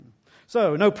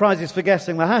So, no prizes for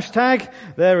guessing the hashtag.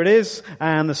 There it is.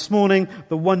 And this morning,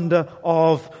 the wonder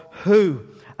of who.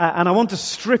 And I want to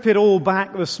strip it all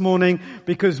back this morning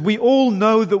because we all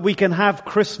know that we can have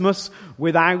Christmas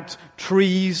without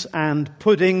trees and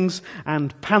puddings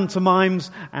and pantomimes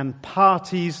and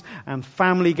parties and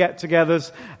family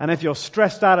get-togethers. And if you're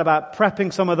stressed out about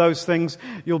prepping some of those things,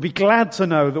 you'll be glad to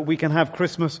know that we can have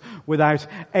Christmas without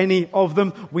any of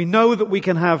them. We know that we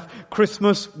can have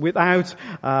Christmas without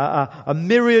a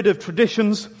myriad of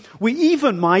traditions. We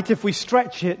even might, if we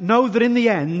stretch it, know that in the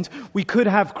end we could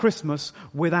have Christmas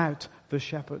without the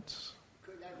shepherds.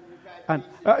 And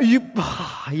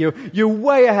you're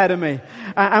way ahead of me.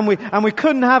 And we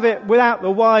couldn't have it without the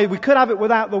wise. We could have it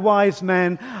without the wise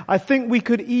men. I think we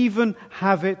could even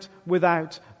have it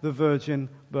without the virgin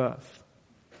birth.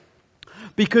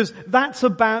 Because that's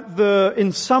about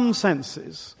in some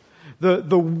senses,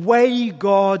 the way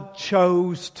God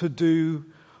chose to do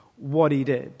what He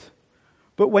did.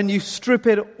 But when you strip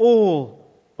it all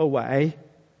away,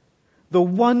 the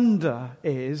wonder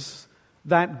is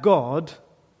that God,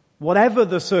 whatever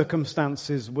the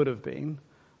circumstances would have been,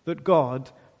 that God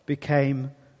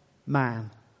became man.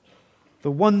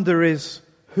 The wonder is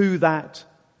who that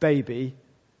baby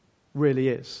really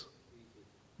is.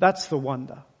 That's the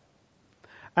wonder.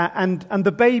 And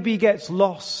the baby gets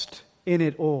lost in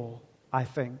it all, I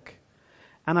think.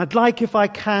 And I'd like, if I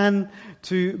can,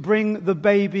 to bring the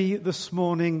baby this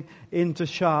morning into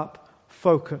sharp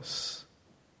focus.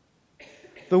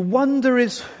 The wonder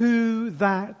is who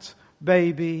that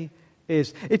baby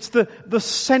is. It's the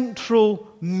central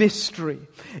mystery.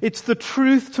 It's the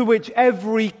truth to which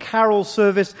every carol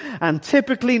service, and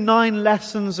typically 9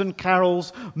 lessons and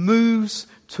carols, moves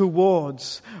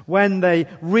towards when they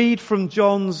read from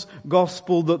John's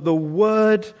Gospel that the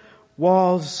Word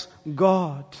was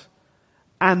God.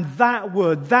 And that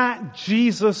Word, that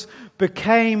Jesus,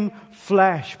 became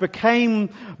flesh, became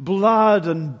blood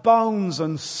and bones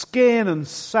and skin and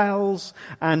cells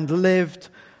and lived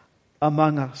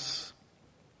among us.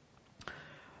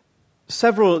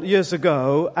 Several years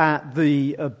ago at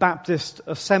the Baptist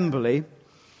Assembly,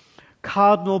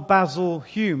 Cardinal Basil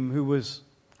Hume, who was,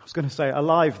 I was going to say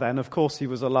alive then, of course he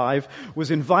was alive,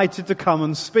 was invited to come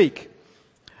and speak.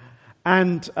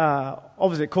 And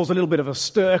obviously it caused a little bit of a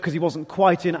stir because he wasn't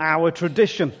quite in our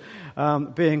tradition,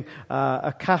 being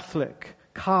a Catholic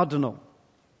cardinal.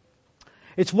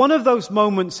 It's one of those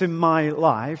moments in my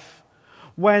life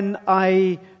when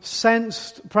I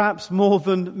sensed, perhaps more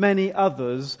than many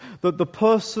others, that the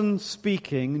person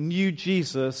speaking knew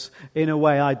Jesus in a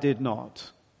way I did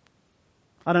not.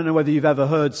 I don't know whether you've ever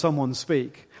heard someone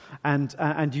speak.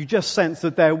 And you just sense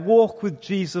that their walk with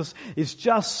Jesus is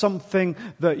just something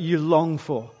that you long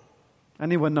for.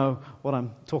 Anyone know what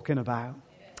I'm talking about?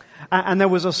 And there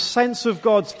was a sense of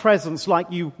God's presence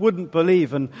like you wouldn't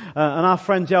believe. And our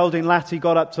friend Geraldine Latty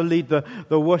got up to lead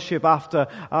the worship after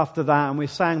that. And we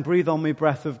sang Breathe on Me,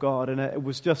 Breath of God. And it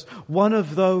was just one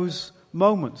of those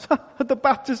moments at the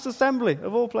Baptist Assembly,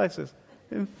 of all places.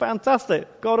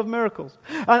 Fantastic. God of miracles.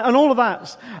 And all of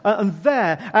that.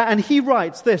 And he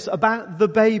writes this about the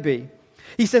baby.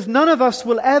 He says, none of us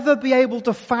will ever be able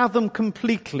to fathom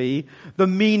completely the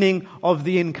meaning of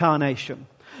the incarnation.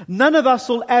 None of us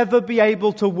will ever be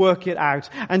able to work it out.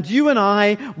 And you and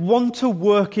I want to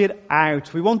work it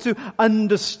out. We want to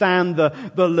understand the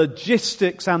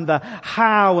logistics and the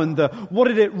how and what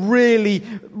did it really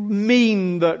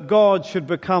mean that God should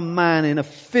become man in a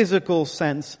physical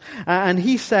sense. And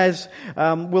he says,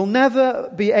 we'll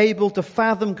never be able to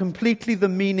fathom completely the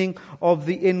meaning of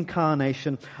the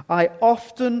incarnation. I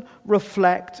often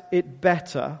reflect it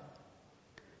better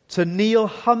to kneel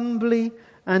humbly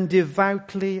and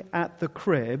devoutly at the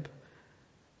crib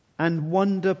and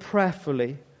wonder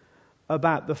prayerfully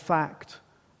about the fact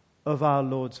of our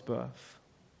Lord's birth.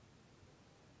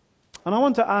 And I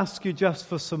want to ask you just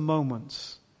for some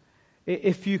moments,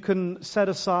 if you can set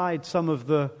aside some of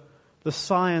the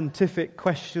scientific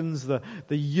questions, the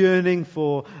yearning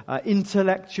for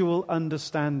intellectual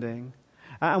understanding,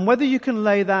 and whether you can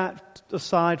lay that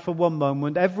aside for one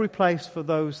moment, every place for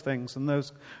those things and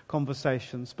those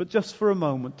conversations, but just for a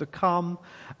moment to come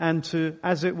and to,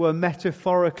 as it were,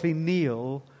 metaphorically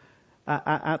kneel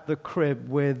at the crib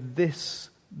where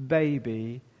this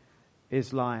baby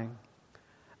is lying.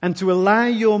 And to allow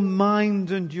your mind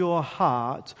and your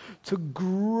heart to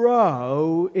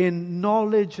grow in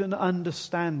knowledge and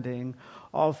understanding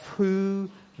of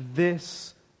who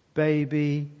this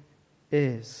baby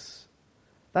is.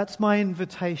 That's my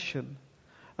invitation.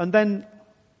 And then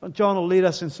John will lead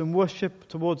us in some worship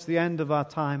towards the end of our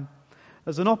time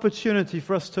as an opportunity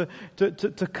for us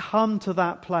to come to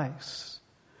that place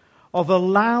of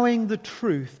allowing the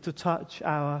truth to touch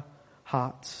our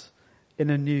hearts in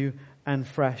a new and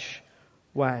fresh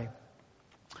way.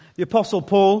 The Apostle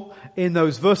Paul, in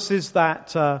those verses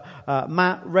that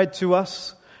Matt read to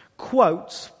us,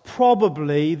 quotes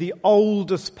probably the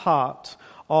oldest part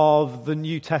of the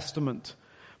New Testament.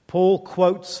 Paul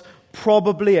quotes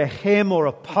probably a hymn or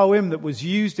a poem that was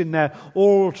used in their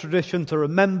oral tradition to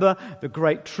remember the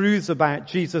great truths about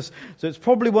Jesus. So it's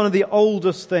probably one of the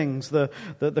oldest things, the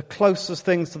closest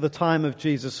things to the time of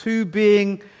Jesus, who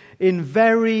being in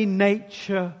very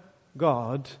nature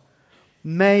God,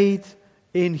 made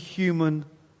in human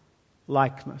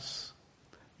likeness.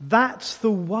 That's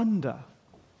the wonder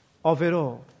of it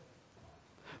all.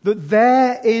 That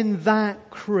there in that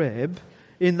crib,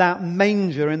 in that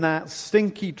manger, in that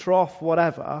stinky trough,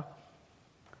 whatever,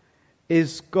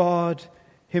 is God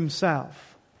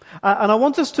himself. And I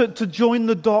want us to join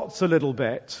the dots a little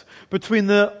bit between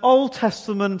the Old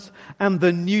Testament and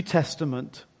the New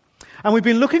Testament. And we've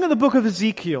been looking at the book of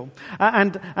Ezekiel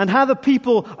and how the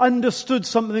people understood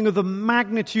something of the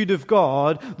magnitude of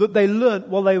God that they learnt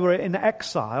while they were in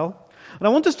exile. And I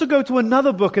want us to go to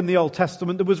another book in the Old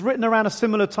Testament that was written around a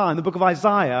similar time, the book of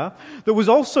Isaiah, that was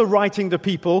also writing to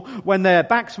people when their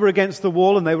backs were against the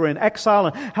wall and they were in exile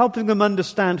and helping them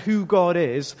understand who God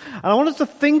is. And I want us to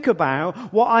think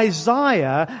about what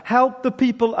Isaiah helped the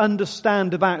people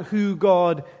understand about who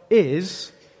God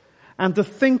is, and to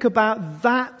think about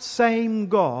that same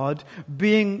God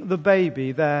being the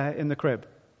baby there in the crib.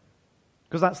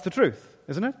 Because that's the truth,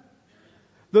 isn't it?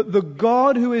 The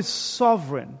God who is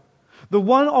sovereign, the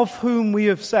one of whom we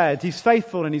have said he's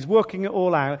faithful and he's working it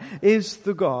all out, is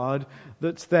the God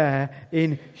that's there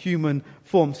in human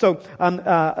form. So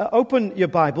open your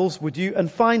Bibles, would you, and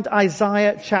find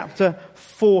Isaiah chapter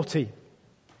 40.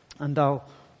 And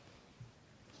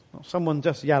someone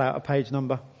just yell out a page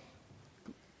number.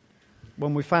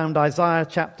 When we found Isaiah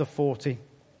chapter 40.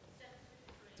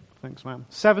 Thanks, ma'am.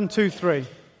 723.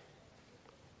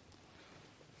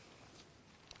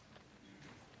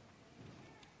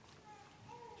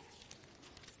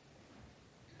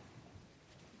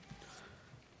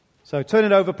 So turn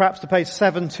it over perhaps to page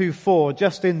 724,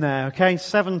 just in there, okay?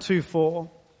 724.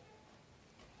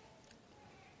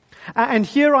 And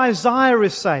here Isaiah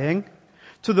is saying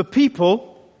to the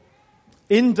people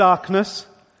in darkness,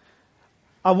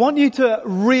 I want you to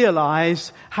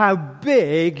realize how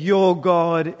big your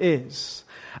God is.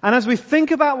 And as we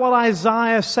think about what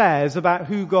Isaiah says about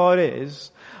who God is,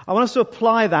 I want us to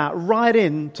apply that right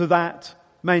into that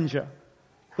manger.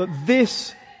 That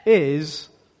this is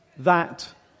that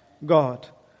God.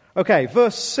 Okay,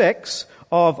 verse 6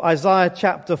 of Isaiah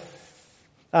chapter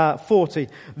 40.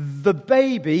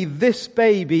 This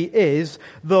baby is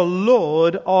the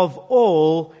Lord of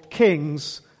all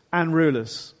kings and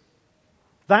rulers.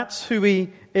 That's who he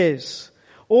is.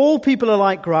 All people are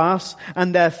like grass,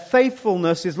 and their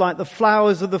faithfulness is like the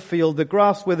flowers of the field. The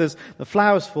grass withers, the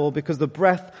flowers fall, because the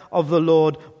breath of the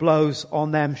Lord blows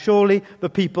on them. Surely the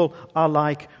people are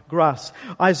like grass.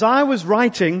 Isaiah was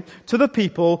writing to the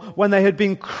people when they had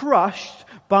been crushed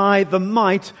by the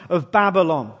might of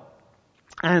Babylon.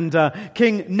 And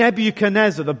King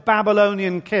Nebuchadnezzar, the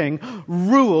Babylonian king,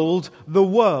 ruled the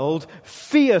world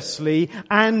fiercely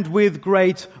and with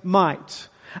great might.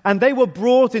 And they were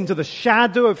brought into the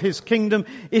shadow of his kingdom,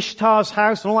 Ishtar's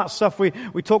house, and all that stuff we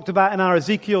talked about in our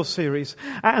Ezekiel series.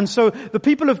 And so the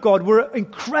people of God were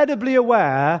incredibly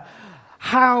aware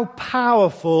how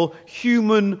powerful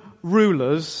human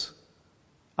rulers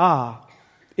are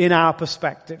in our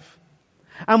perspective.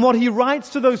 And what he writes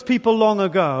to those people long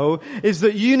ago is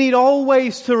that you need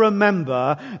always to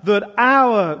remember that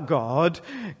our God,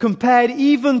 compared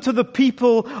even to the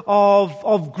people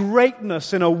of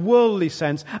greatness in a worldly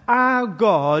sense, our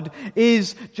God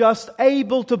is just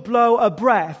able to blow a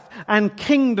breath, and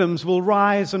kingdoms will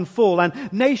rise and fall,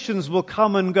 and nations will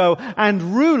come and go,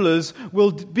 and rulers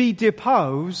will be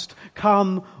deposed,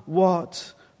 come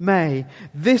what may.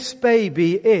 This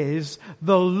baby is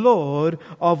the Lord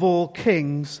of all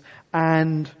kings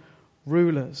and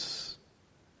rulers.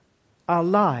 Our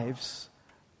lives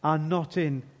are not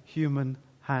in human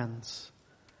hands.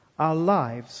 Our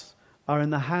lives are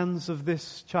in the hands of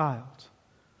this child,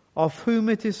 of whom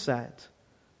it is said,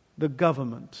 the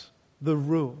government, the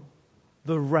rule,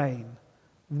 the reign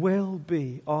will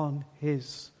be on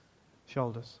his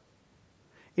shoulders.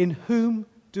 In whom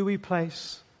do we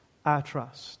place our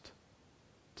trust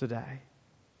today?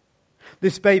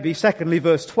 This baby, secondly,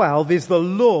 verse 12, is the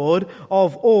Lord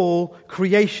of all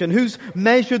creation. Who's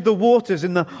measured the waters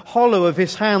in the hollow of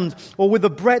his hand, or with the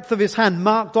breadth of his hand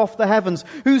marked off the heavens?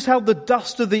 Who's held the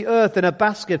dust of the earth in a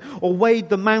basket, or weighed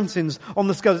the mountains on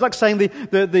the scales? It's like saying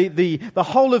the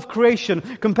whole of creation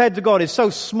compared to God is so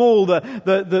small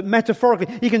that metaphorically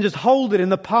he can just hold it in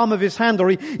the palm of his hand, or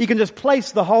he can just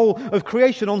place the whole of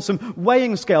creation on some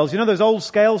weighing scales. You know those old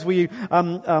scales where you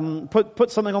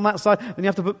put something on that side and you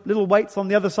have to put little weights on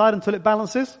the other side until it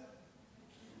balances?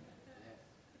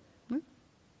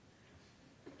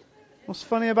 What's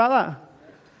funny about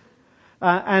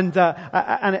that?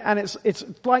 And it's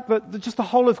like just the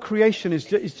whole of creation is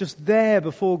just there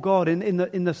before God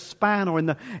in the span or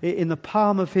in the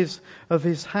palm of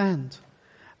his hand.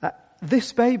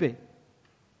 This baby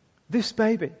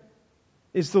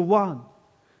is the one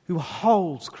who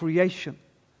holds creation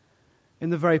in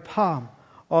the very palm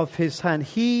of his hand.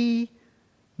 He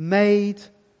made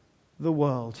the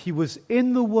world. He was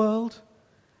in the world,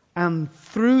 and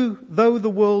though the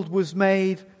world was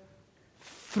made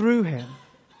through him,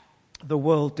 the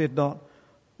world did not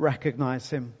recognize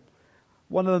him.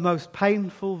 One of the most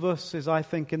painful verses, I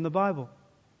think, in the Bible.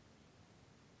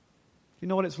 You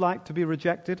know what it's like to be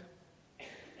rejected? You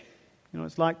know what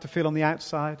it's like to feel on the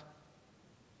outside?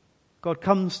 God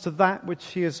comes to that which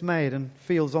he has made and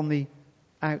feels on the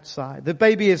outside. The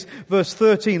baby is, verse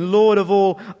 13, Lord of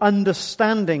all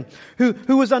understanding.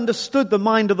 Who has understood the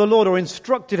mind of the Lord or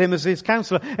instructed him as his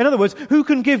counselor? In other words, who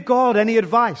can give God any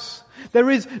advice? There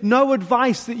is no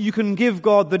advice that you can give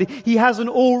God that he hasn't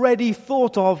already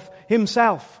thought of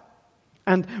himself.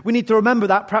 And we need to remember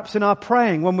that perhaps in our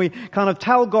praying when we kind of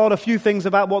tell God a few things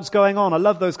about what's going on. I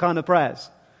love those kind of prayers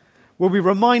where we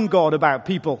remind God about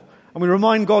people and we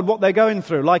remind God what they're going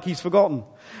through like he's forgotten.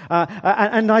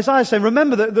 And Isaiah is saying,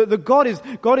 remember that God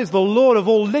is the Lord of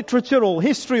all literature, all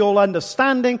history, all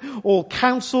understanding, all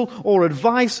counsel, all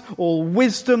advice, all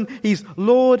wisdom. He's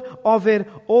Lord of it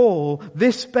all.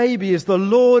 This baby is the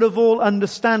Lord of all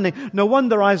understanding. No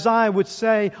wonder Isaiah would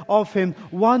say of him,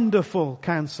 Wonderful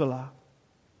Counselor.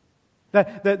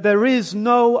 That there is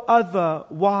no other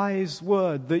wise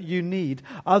word that you need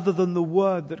other than the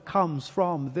word that comes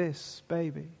from this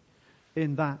baby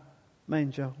in that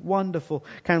manger. Wonderful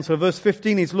Counselor. Verse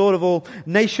 15, he's Lord of all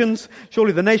nations.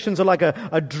 Surely the nations are like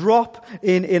a drop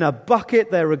in a bucket.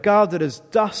 They're regarded as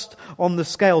dust on the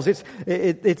scales.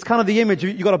 It's kind of the image.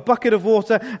 You've got a bucket of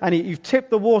water and you've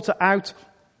tipped the water out.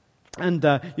 And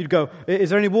you'd go,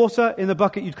 is there any water in the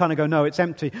bucket? You'd kind of go, no, it's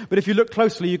empty. But if you look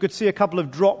closely, you could see a couple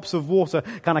of drops of water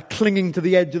kind of clinging to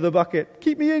the edge of the bucket.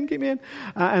 Keep me in, keep me in.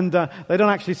 And they don't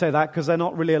actually say that because they're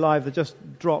not really alive. They're just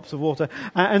drops of water.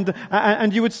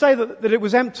 And you would say that it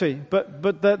was empty,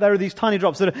 but there are these tiny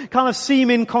drops that kind of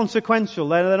seem inconsequential.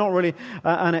 They're not really,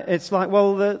 and it's like,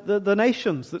 well, the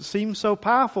nations that seem so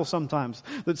powerful sometimes,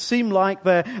 that seem like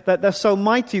they're so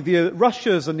mighty, the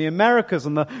Russias and the Americas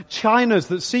and the Chinas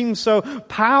that seem so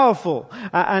powerful,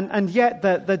 and yet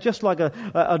they're just like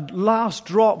a last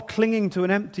drop clinging to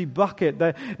an empty bucket.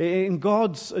 They're in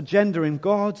God's agenda, in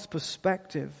God's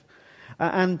perspective.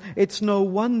 And it's no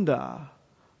wonder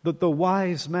that the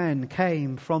wise men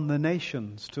came from the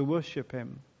nations to worship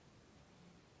him,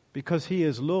 because he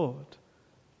is Lord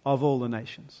of all the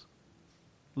nations,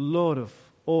 Lord of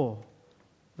all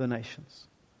the nations.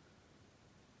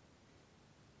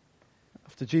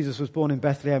 After Jesus was born in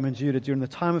Bethlehem in Judah during the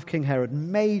time of King Herod,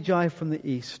 Magi from the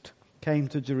east came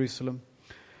to Jerusalem.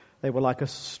 They were like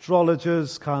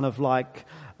astrologers, kind of like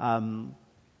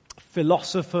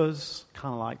philosophers,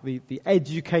 kind of like the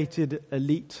educated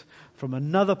elite from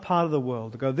another part of the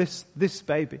world to go, this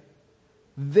baby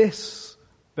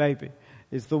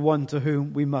is the one to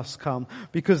whom we must come.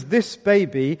 Because this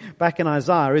baby, back in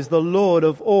Isaiah, is the Lord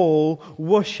of all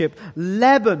worship.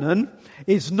 Lebanon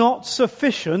is not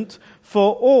sufficient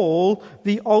for all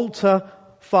the altar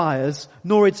fires,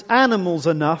 nor its animals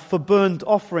enough for burnt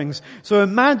offerings. So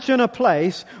imagine a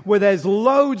place where there's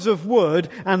loads of wood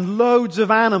and loads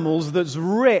of animals that's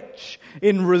rich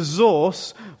in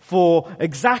resource for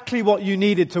exactly what you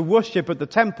needed to worship at the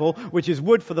temple, which is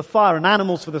wood for the fire and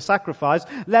animals for the sacrifice.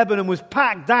 Lebanon was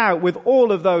packed out with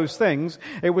all of those things.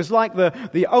 It was like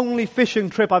the only fishing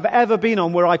trip I've ever been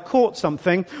on where I caught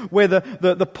something where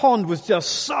the pond was just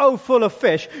so full of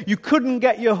fish, you couldn't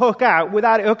get your hook out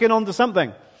without it hooking onto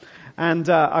something. And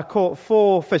I caught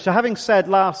 4 fish. So having said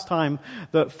last time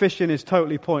that fishing is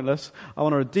totally pointless, I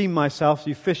want to redeem myself to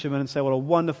you fishermen and say what a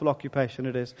wonderful occupation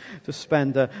it is to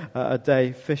spend a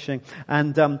day fishing.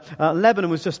 And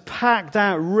Lebanon was just packed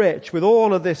out rich with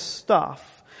all of this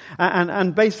stuff.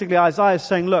 And basically Isaiah is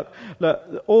saying, look,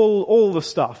 all the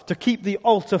stuff, to keep the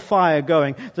altar fire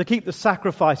going, to keep the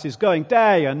sacrifices going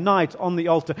day and night on the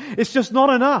altar, it's just not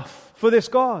enough for this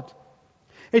God.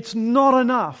 It's not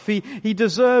enough. He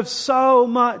deserves so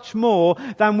much more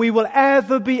than we will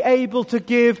ever be able to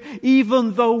give,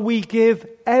 even though we give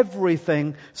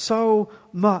everything, so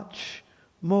much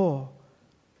more.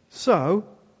 So,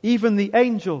 even the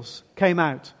angels came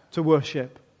out to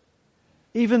worship.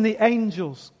 Even the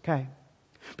angels came.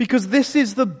 Because this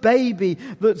is the baby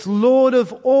that's Lord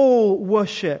of all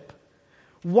worship.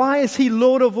 Why is he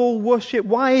Lord of all worship?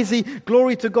 Why is he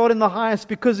glory to God in the highest?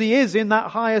 Because he is in that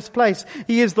highest place.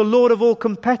 He is the Lord of all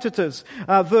competitors.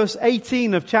 Verse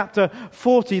 18 of chapter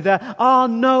 40, there are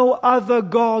no other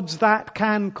gods that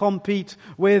can compete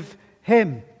with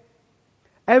him.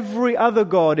 Every other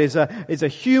god is a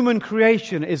human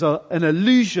creation, is an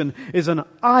illusion, is an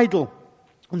idol.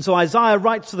 And so Isaiah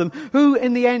writes to them, who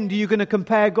in the end are you going to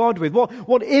compare God with?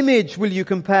 What image will you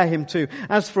compare him to?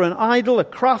 As for an idol, a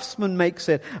craftsman makes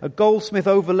it, a goldsmith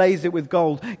overlays it with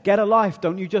gold. Get a life,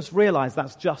 don't you just realize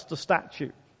that's just a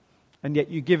statue? And yet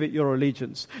you give it your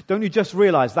allegiance. Don't you just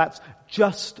realize that's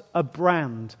just a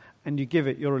brand and you give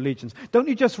it your allegiance? Don't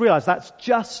you just realize that's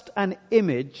just an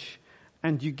image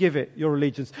and you give it your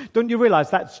allegiance? Don't you realize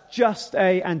that's just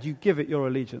and you give it your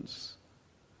allegiance?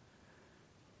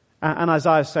 And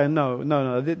Isaiah is saying,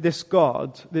 no, this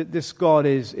God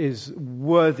is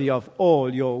worthy of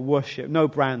all your worship. No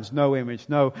brands, no image,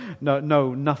 no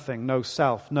nothing, no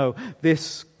self. No,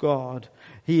 this God,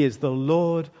 he is the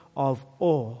Lord of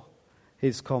all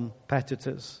his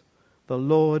competitors. The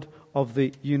Lord of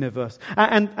the universe.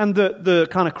 And the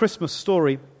kind of Christmas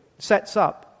story sets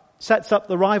up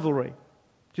the rivalry. Do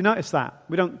you notice that?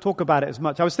 We don't talk about it as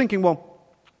much. I was thinking,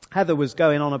 Heather was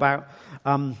talking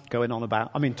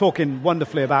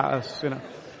wonderfully about us,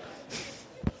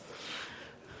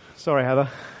 Sorry, Heather.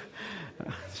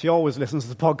 She always listens to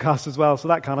the podcast as well, so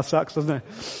that kind of sucks, doesn't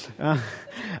it?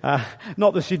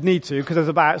 Not that she'd need to, because there's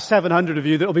about 700 of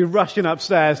you that'll be rushing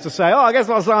upstairs to say, I guess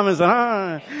what Simon's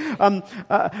done.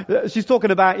 She's talking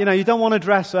about, you don't want to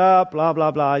dress up, blah, blah,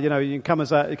 blah. You can come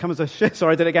as a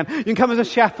sorry, I did it again. You can come as a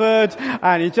shepherd,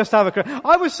 and you just have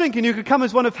I was thinking you could come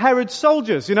as one of Herod's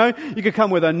soldiers, You could come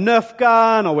with a Nerf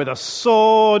gun, or with a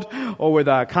sword, or with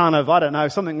a kind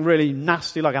of, something really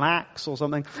nasty like an axe or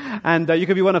something. And you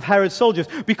could be one of Herod's soldiers.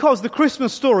 Because the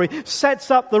Christmas story sets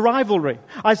up the rivalry.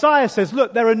 Isaiah says,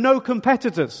 look, there are no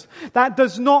competitors. That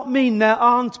does not mean there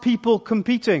aren't people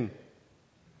competing.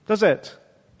 Does it?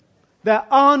 There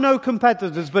are no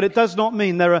competitors, but it does not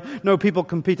mean there are no people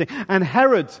competing. And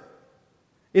Herod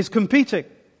is competing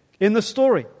in the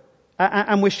story.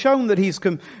 And we're shown that he's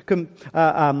competing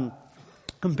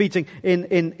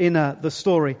in the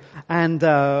story. And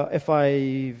if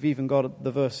I've even got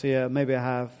the verse here, maybe I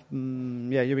have.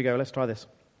 Here we go. Let's try this.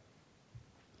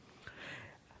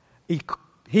 He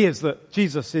hears that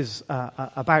Jesus is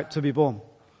about to be born,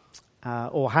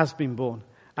 or has been born,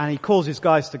 and he calls his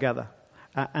guys together,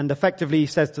 and effectively he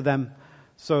says to them,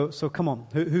 "So come on,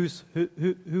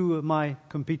 who am I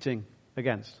competing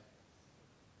against?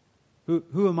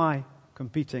 Who am I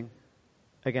competing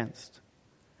against?"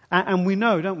 And we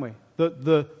know, don't we, that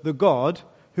the God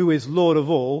who is Lord of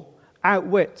all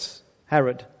outwits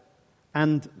Herod,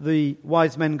 and the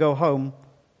wise men go home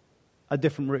a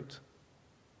different route.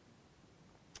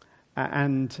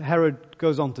 And Herod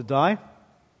goes on to die,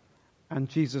 and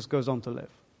Jesus goes on to live.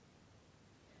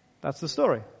 That's the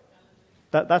story.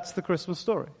 That's the Christmas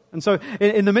story. And so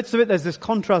in the midst of it, there's this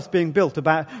contrast being built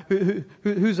about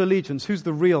whose allegiance, who's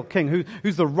the real king,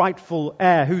 who's the rightful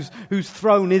heir, whose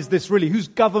throne is this really, whose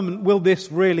government will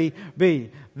this really be?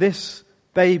 This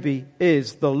baby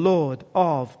is the Lord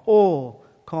of all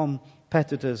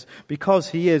competitors, because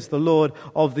he is the Lord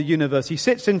of the universe. He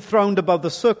sits enthroned above the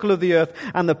circle of the earth,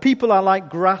 and the people are like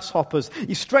grasshoppers.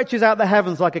 He stretches out the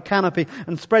heavens like a canopy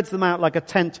and spreads them out like a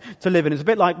tent to live in. It's a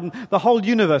bit like the whole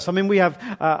universe. I mean, we have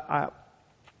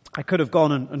I could have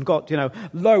gone and got,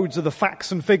 loads of the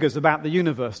facts and figures about the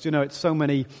universe. It's so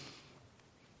many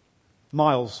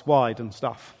miles wide and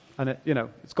stuff. And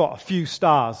it's got a few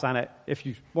stars, and if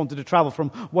you wanted to travel from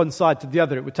one side to the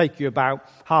other, it would take you about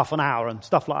half an hour and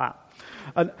stuff like that.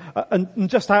 And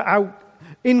just how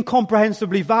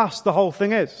incomprehensibly vast the whole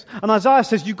thing is. And Isaiah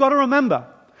says, you've got to remember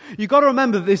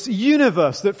this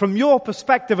universe that from your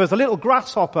perspective as a little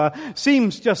grasshopper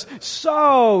seems just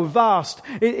so vast.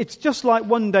 It's just like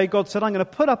one day God said, I'm going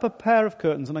to put up a pair of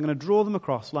curtains and I'm going to draw them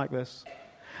across like this.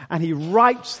 And he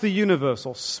writes the universe,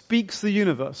 or speaks the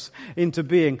universe into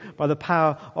being by the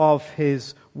power of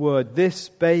his word. This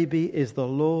baby is the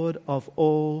Lord of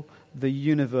all the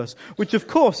universe. Which of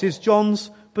course is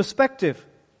John's perspective.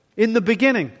 In the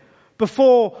beginning,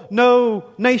 before no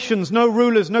nations, no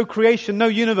rulers, no creation, no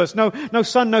universe, no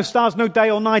sun, no stars, no day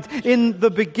or night. In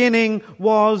the beginning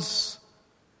was,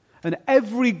 and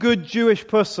every good Jewish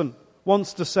person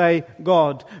wants to say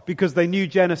God, because they knew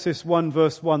Genesis 1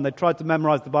 verse 1. They tried to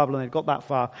memorize the Bible and they got that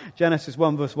far. Genesis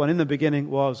 1 verse 1, in the beginning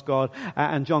was God.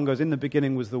 And John goes, in the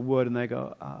beginning was the Word. And they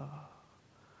go,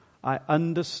 I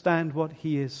understand what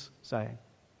he is saying.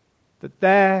 That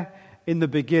there in the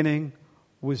beginning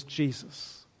was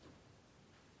Jesus.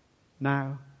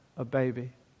 Now a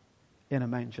baby in a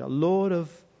manger. Lord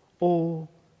of all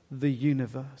the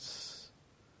universe.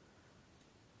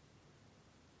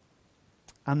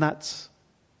 And that's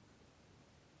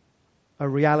a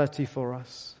reality for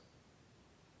us.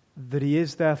 That he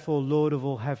is therefore Lord of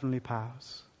all heavenly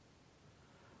powers.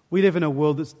 We live in a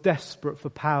world that's desperate for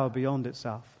power beyond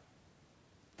itself.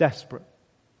 Desperate.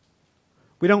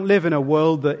 We don't live in a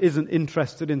world that isn't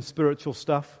interested in spiritual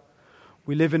stuff.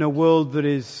 We live in a world that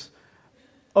is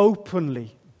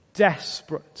openly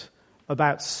desperate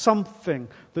about something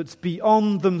that's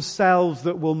beyond themselves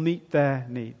that will meet their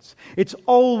needs. It's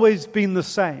always been the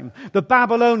same. The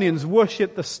Babylonians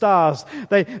worshipped the stars.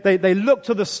 They looked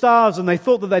to the stars and they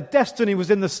thought that their destiny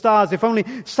was in the stars. If only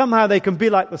somehow they can be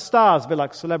like the stars, a bit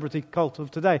like celebrity cult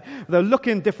of today. They'll look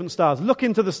in different stars, look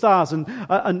into the stars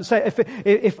and say,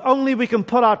 if only we can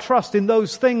put our trust in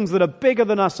those things that are bigger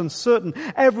than us and certain.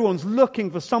 Everyone's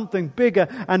looking for something bigger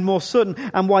and more certain.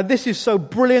 And why this is so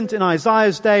brilliant in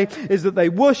Isaiah's day is that they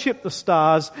worship the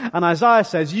stars, and Isaiah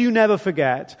says, you never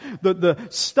forget that the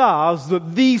stars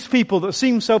that these people that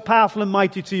seem so powerful and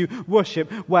mighty to you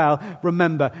worship, well,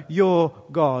 remember, your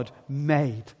God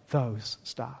made those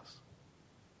stars.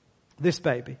 This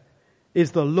baby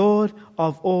is the Lord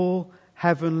of all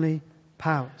heavenly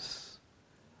powers.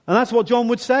 And that's what John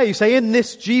would say. You say, in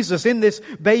this Jesus, in this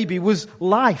baby was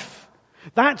life.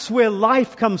 That's where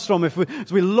life comes from.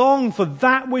 As we long for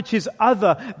that which is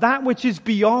other, that which is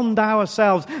beyond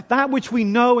ourselves, that which we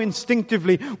know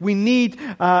instinctively we need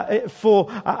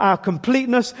for our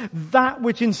completeness, that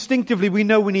which instinctively we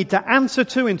know we need to answer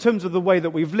to in terms of the way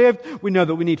that we've lived, we know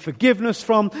that we need forgiveness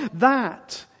from,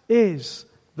 that is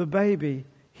the baby.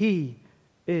 He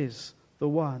is the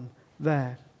one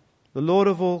there. The Lord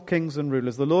of all kings and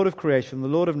rulers, the Lord of creation, the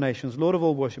Lord of nations, Lord of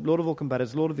all worship, Lord of all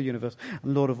competitors, Lord of the universe,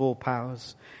 and Lord of all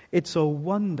powers. It's a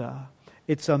wonder.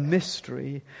 It's a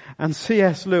mystery. And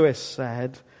C.S. Lewis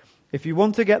said, if you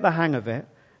want to get the hang of it,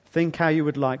 think how you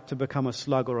would like to become a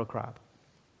slug or a crab.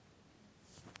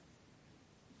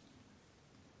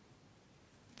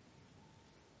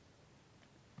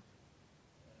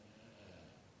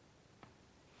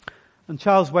 And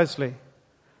Charles Wesley,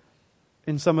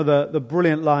 in some of the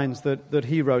brilliant lines that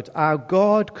he wrote, our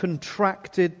God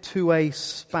contracted to a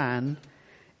span,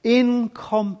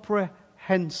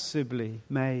 incomprehensibly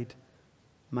made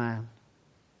man.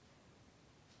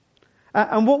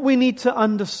 And what we need to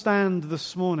understand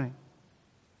this morning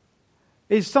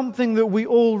is something that we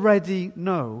already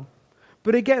know,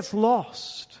 but it gets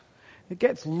lost. It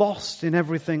gets lost in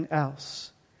everything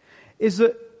else. Is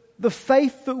that the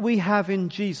faith that we have in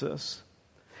Jesus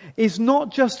is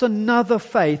not just another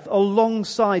faith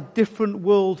alongside different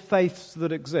world faiths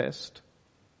that exist.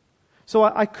 So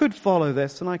I could follow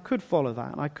this and I could follow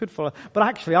that and I could follow, but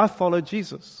actually I follow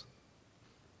Jesus.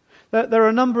 There are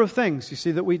a number of things, you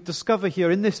see, that we discover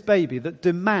here in this baby that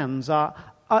demands our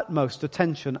utmost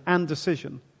attention and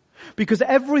decision. Because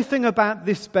everything about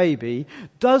this baby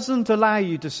doesn't allow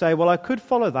you to say, well, I could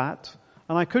follow that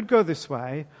and I could go this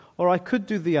way or I could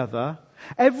do the other.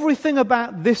 Everything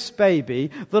about this baby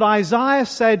that Isaiah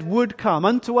said would come,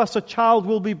 unto us a child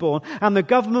will be born, and the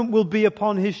government will be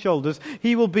upon his shoulders.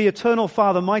 He will be eternal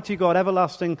Father, mighty God,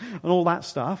 everlasting, and all that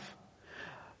stuff.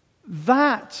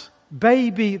 That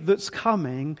baby that's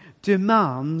coming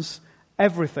demands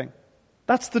everything.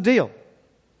 That's the deal.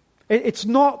 It's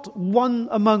not one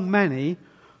among many,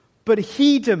 but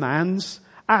he demands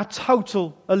our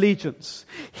total allegiance.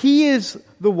 He is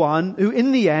the one who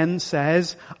in the end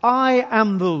says, I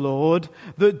am the Lord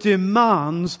that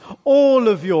demands all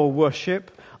of your worship.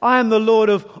 I am the Lord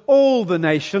of all the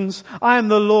nations. I am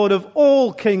the Lord of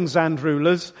all kings and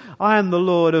rulers. I am the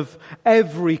Lord of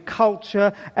every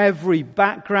culture, every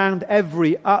background,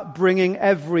 every upbringing,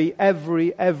 every.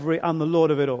 I'm the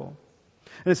Lord of it all.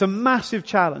 And it's a massive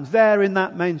challenge there in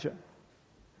that manger.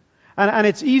 And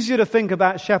it's easier to think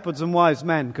about shepherds and wise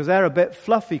men because they're a bit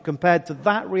fluffy compared to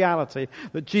that reality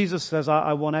that Jesus says,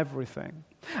 I want everything.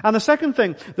 And the second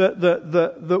thing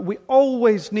that we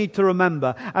always need to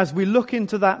remember as we look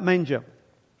into that manger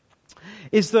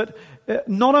is that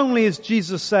Not only is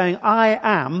Jesus saying, I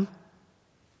am,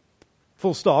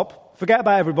 full stop, forget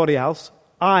about everybody else,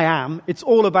 I am, it's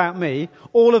all about me,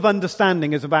 all of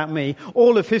understanding is about me,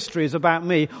 all of history is about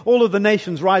me, all of the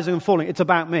nations rising and falling, it's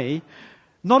about me.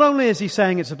 Not only is he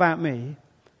saying it's about me,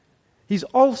 he's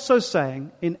also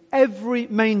saying in every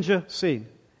manger scene,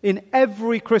 in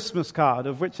every Christmas card,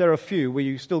 of which there are a few where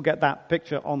you still get that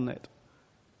picture on it,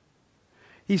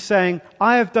 he's saying,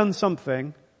 I have done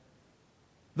something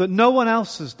that no one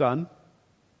else has done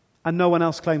and no one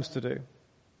else claims to do.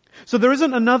 So there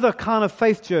isn't another kind of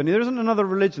faith journey, there isn't another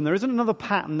religion, there isn't another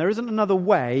pattern, there isn't another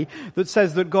way that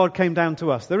says that God came down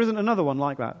to us. There isn't another one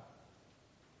like that.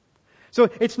 So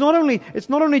it's not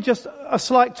only just a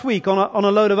slight tweak on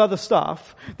a load of other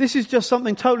stuff. This is just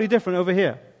something totally different over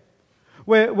here.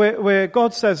 Where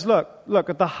God says, look,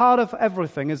 at the heart of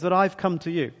everything is that I've come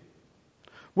to you.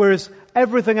 Whereas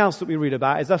everything else that we read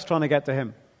about is us trying to get to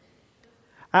him.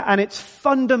 And it's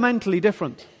fundamentally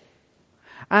different.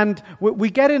 And we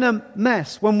get in a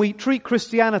mess when we treat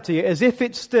Christianity as if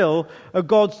it's still a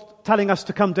God telling us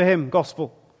to come to him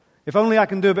gospel. If only I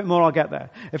can do a bit more, I'll get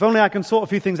there. If only I can sort a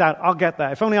few things out, I'll get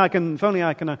there. If only I can,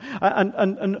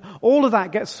 and all of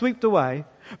that gets swept away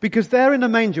because they're in a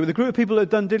manger with a group of people that had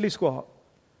done diddly squat.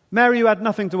 Mary, who had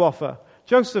nothing to offer.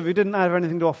 Joseph, who didn't have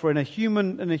anything to offer in a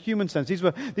human sense.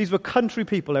 These were country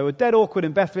people. They were dead awkward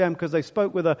in Bethlehem because they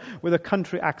spoke with a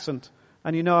country accent.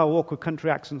 And you know how awkward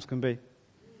country accents can be.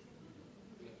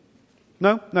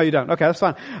 No, you don't. Okay, that's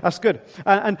fine. That's good.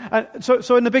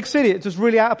 So in the big city, it's just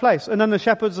really out of place. And then the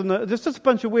shepherds there's just a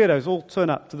bunch of weirdos all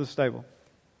turn up to the stable.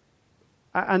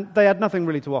 And they had nothing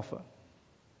really to offer.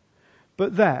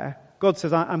 But there, God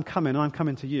says, I'm coming, and I'm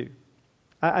coming to you.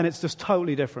 And it's just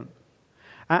totally different.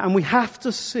 And we have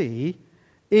to see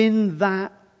in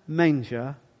that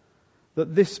manger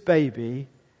that this baby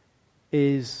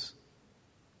is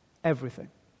everything.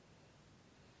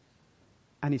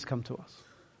 And he's come to us.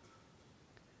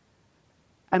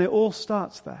 And it all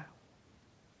starts there.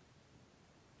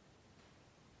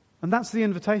 And that's the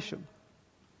invitation.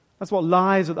 That's what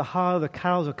lies at the heart of the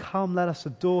carols of come, let us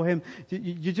adore him.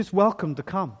 You're just welcome to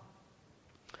come.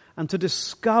 And to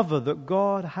discover that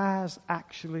God has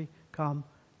actually come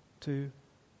to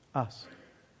us.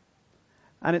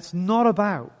 And it's not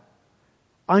about,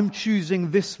 I'm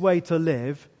choosing this way to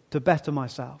live to better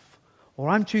myself. Or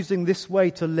I'm choosing this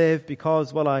way to live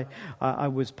because, I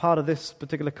was part of this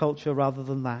particular culture rather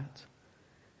than that.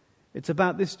 It's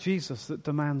about this Jesus that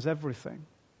demands everything.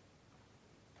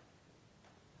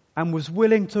 And was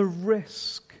willing to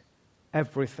risk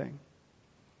everything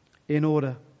in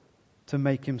order to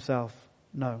make himself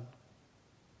known.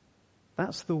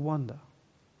 That's the wonder.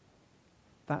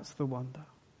 That's the wonder.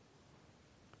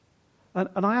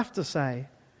 And I have to say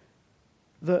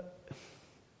that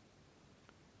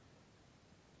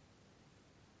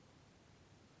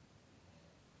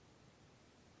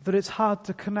it's hard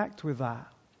to connect with that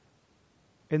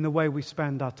in the way we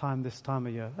spend our time this time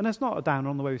of year. And it's not a downer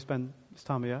on the way we spend this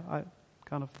time of year.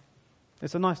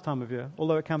 It's a nice time of year,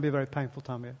 although it can be a very painful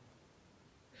time of year.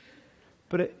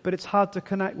 But it's hard to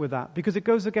connect with that because it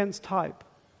goes against type.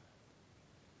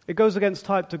 It goes against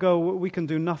type to go, we can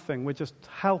do nothing. We're just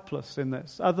helpless in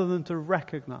this, other than to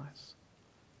recognize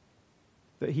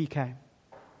that he came.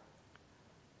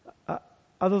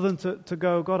 Other than to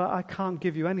go, God, I can't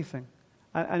give you anything.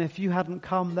 And if you hadn't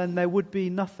come, then there would be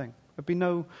nothing. There'd be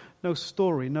no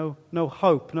story, no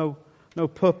hope, no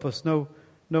purpose, no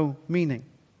meaning.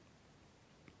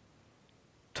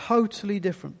 Totally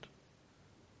different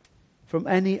from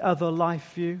any other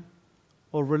life view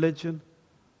or religion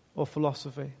or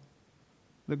philosophy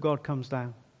that God comes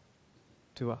down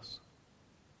to us.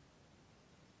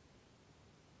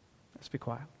 Let's be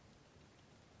quiet.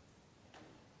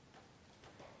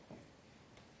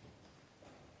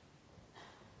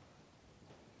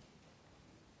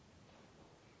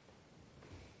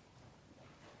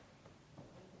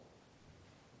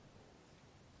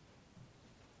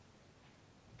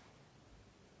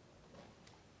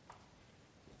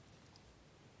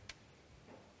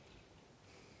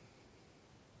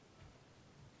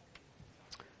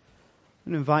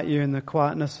 I invite you in the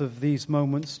quietness of these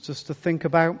moments just to think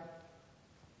about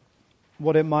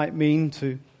what it might mean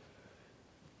to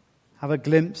have a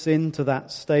glimpse into that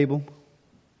stable,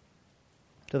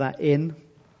 to that inn.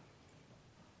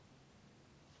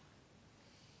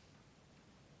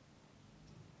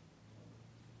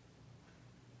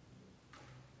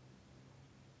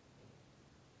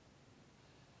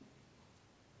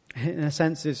 In a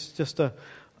sense, it's just a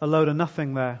load of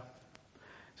nothing there.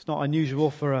 It's not unusual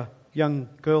for a young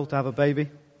girl to have a baby.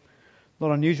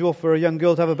 Not unusual for a young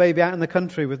girl to have a baby out in the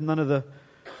country with none of the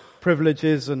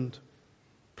privileges and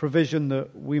provision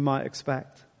that we might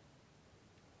expect.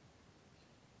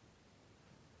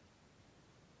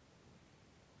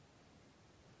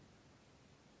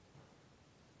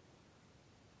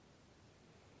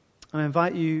 And I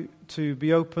invite you to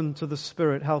be open to the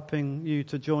Spirit helping you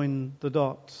to join the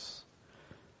dots.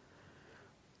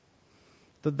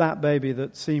 That baby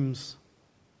that seems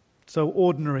so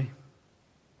ordinary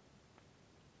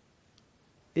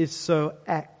is so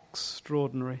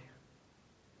extraordinary.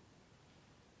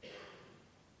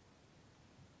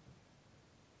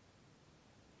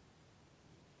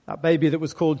 That baby that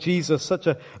was called Jesus, such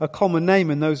a common name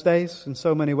in those days in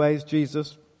so many ways.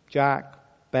 Jesus, Jack,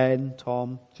 Ben,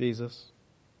 Tom, Jesus.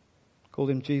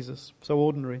 Called him Jesus. So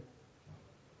ordinary.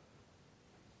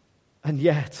 And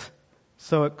yet,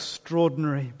 so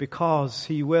extraordinary because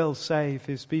he will save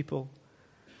his people.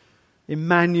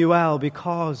 Emmanuel,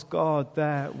 because God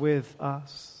there with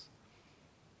us.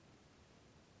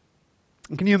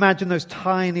 And can you imagine those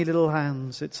tiny little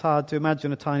hands? It's hard to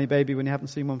imagine a tiny baby when you haven't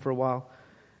seen one for a while.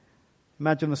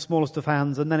 Imagine the smallest of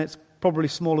hands, and then it's probably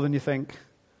smaller than you think.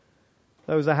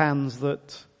 Those are hands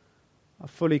that are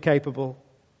fully capable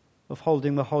of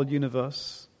holding the whole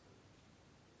universe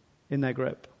in their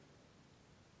grip.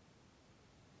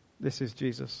 This is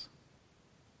Jesus.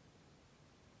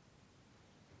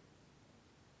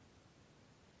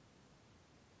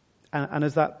 And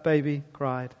as that baby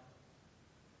cried,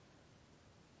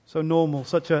 so normal,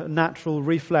 such a natural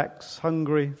reflex,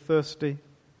 hungry, thirsty,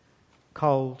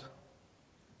 cold.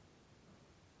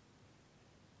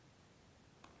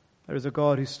 There is a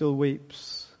God who still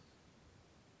weeps.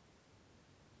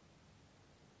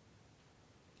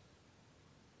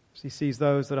 He sees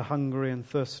those that are hungry and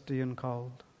thirsty and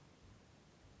cold.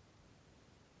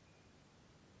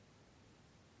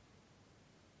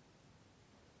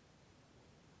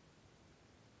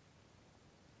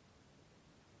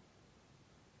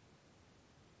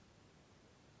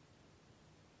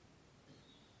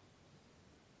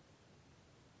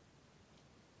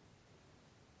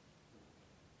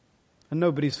 And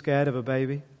nobody's scared of a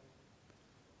baby.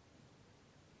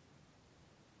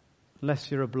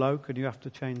 Unless you're a bloke and you have to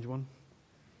change one.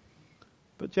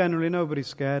 But generally nobody's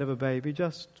scared of a baby.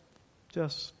 Just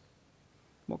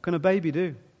what can a baby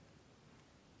do?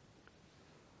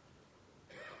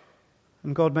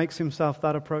 And God makes himself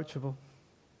that approachable.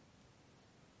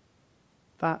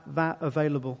 That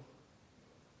available.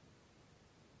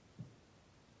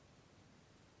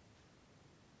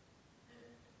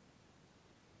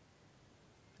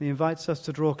 He invites us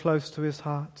to draw close to his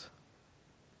heart.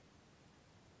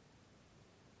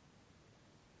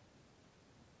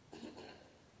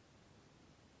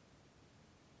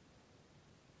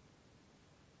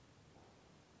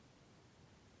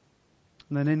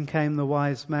 And then in came the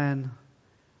wise men,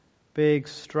 big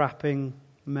strapping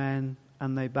men,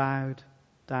 and they bowed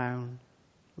down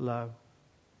low.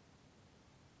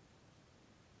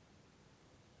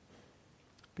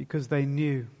 Because they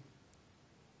knew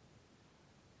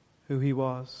who he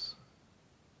was.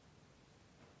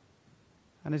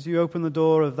 And as you open the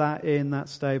door of that inn, that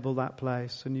stable, that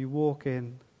place, and you walk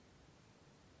in,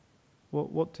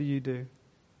 what do you do?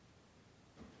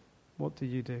 What do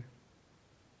you do?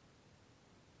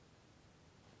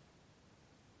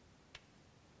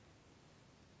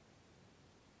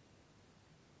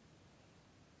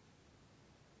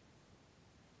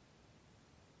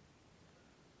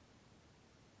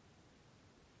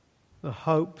 The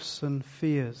hopes and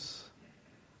fears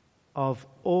of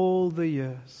all the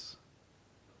years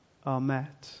are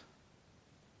met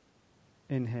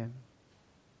in him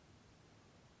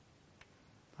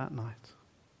that night.